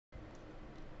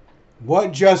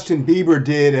What Justin Bieber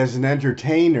did as an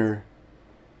entertainer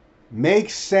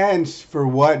makes sense for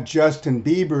what Justin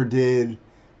Bieber did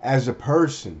as a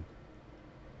person.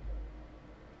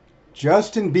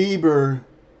 Justin Bieber,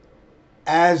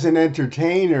 as an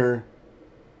entertainer,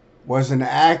 was an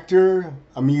actor,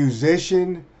 a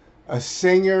musician, a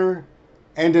singer,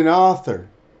 and an author.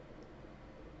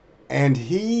 And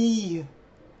he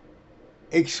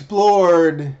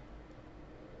explored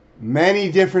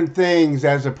many different things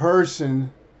as a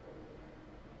person,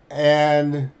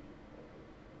 and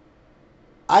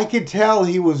I could tell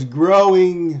he was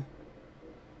growing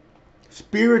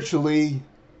spiritually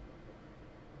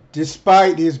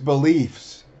despite his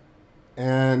beliefs.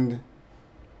 And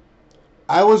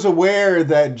I was aware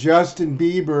that Justin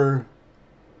Bieber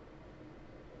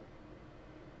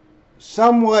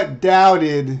somewhat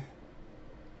doubted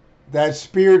that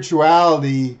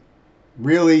spirituality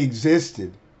really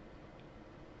existed.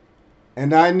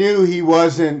 And I knew he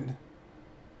wasn't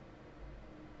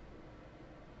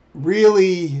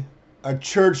really a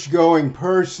church-going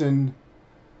person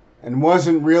and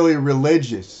wasn't really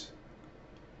religious.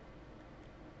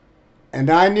 And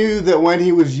I knew that when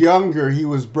he was younger, he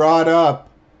was brought up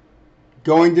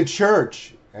going to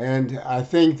church. And I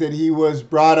think that he was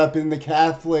brought up in the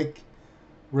Catholic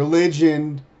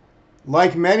religion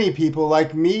like many people,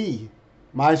 like me,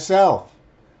 myself.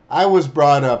 I was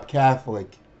brought up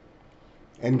Catholic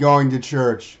and going to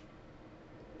church.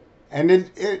 And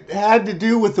it had to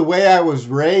do with the way I was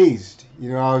raised.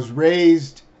 You know, I was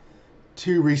raised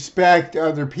to respect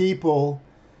other people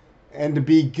and to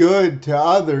be good to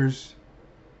others,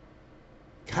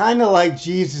 kind of like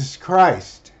Jesus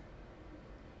Christ.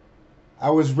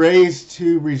 I was raised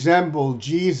to resemble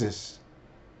Jesus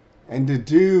and to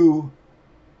do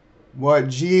what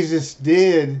Jesus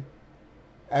did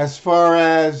as far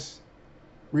as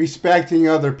respecting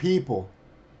other people.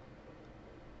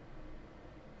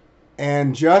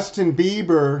 And Justin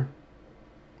Bieber,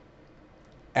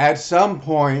 at some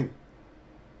point,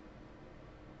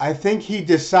 I think he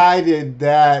decided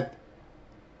that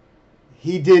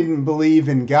he didn't believe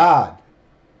in God.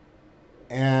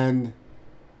 And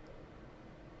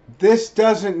this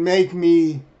doesn't make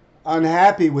me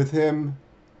unhappy with him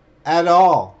at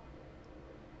all,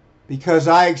 because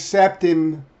I accept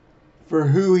him for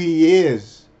who he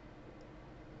is.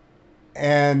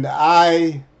 And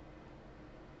I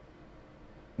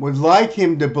would like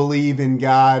him to believe in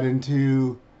God and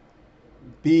to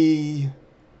be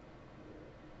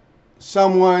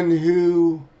someone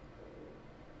who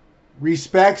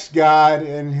respects God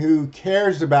and who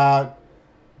cares about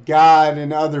God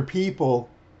and other people.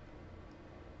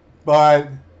 But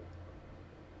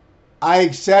I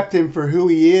accept him for who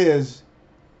he is,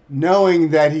 knowing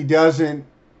that he doesn't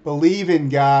believe in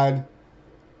God.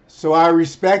 So I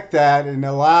respect that and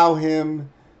allow him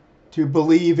to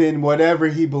believe in whatever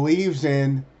he believes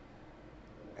in.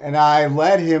 And I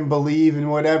let him believe in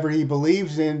whatever he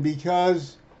believes in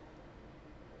because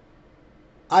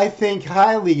I think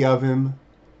highly of him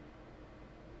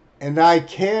and I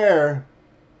care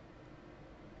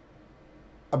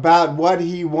about what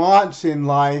he wants in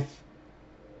life,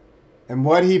 and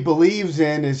what he believes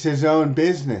in is his own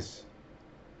business.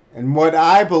 And what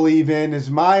I believe in is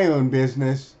my own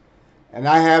business. And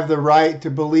I have the right to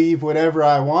believe whatever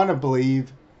I want to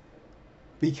believe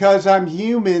because I'm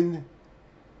human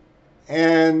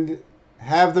and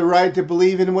have the right to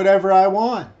believe in whatever I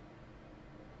want.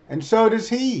 And so does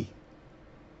he.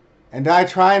 And I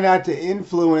try not to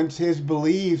influence his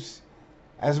beliefs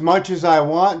as much as I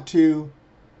want to.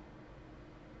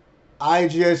 I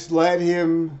just let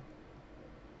him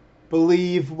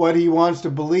believe what he wants to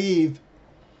believe.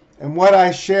 And what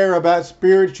I share about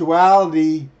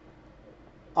spirituality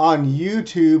on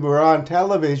YouTube or on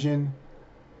television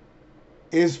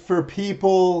is for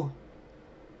people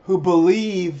who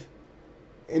believe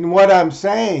in what I'm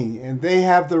saying. And they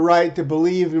have the right to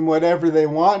believe in whatever they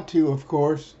want to, of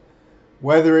course,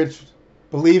 whether it's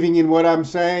believing in what I'm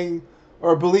saying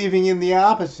or believing in the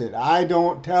opposite. I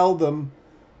don't tell them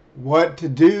what to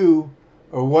do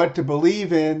or what to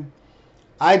believe in.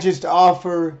 I just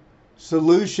offer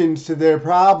solutions to their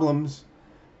problems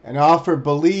and offer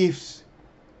beliefs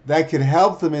that could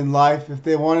help them in life if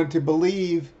they wanted to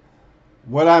believe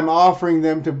what I'm offering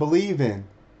them to believe in.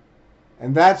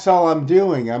 And that's all I'm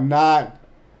doing. I'm not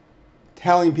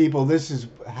telling people this is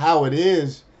how it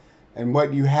is and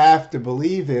what you have to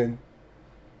believe in,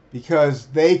 because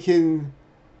they can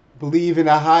believe in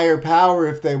a higher power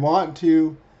if they want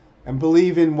to and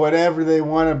believe in whatever they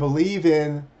want to believe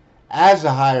in as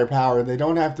a higher power. They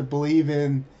don't have to believe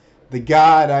in the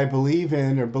God I believe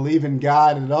in or believe in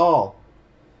God at all.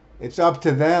 It's up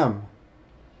to them.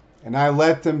 and I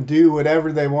let them do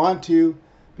whatever they want to,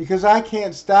 because I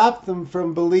can't stop them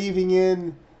from believing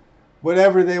in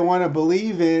whatever they want to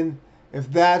believe in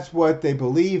if that's what they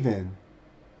believe in.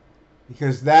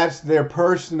 Because that's their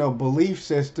personal belief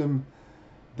system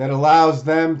that allows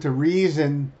them to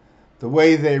reason the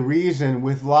way they reason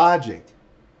with logic.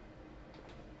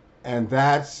 And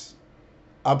that's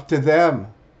up to them,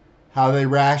 how they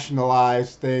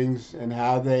rationalize things and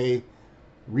how they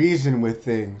reason with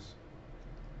things.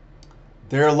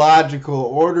 Their logical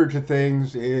order to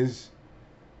things is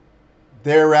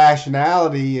their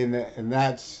rationality, and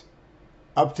that's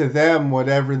up to them,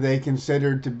 whatever they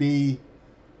consider to be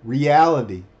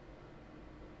reality.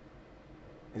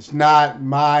 It's not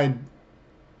my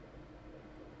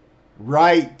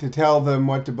right to tell them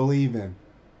what to believe in.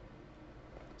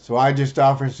 So I just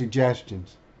offer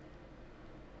suggestions.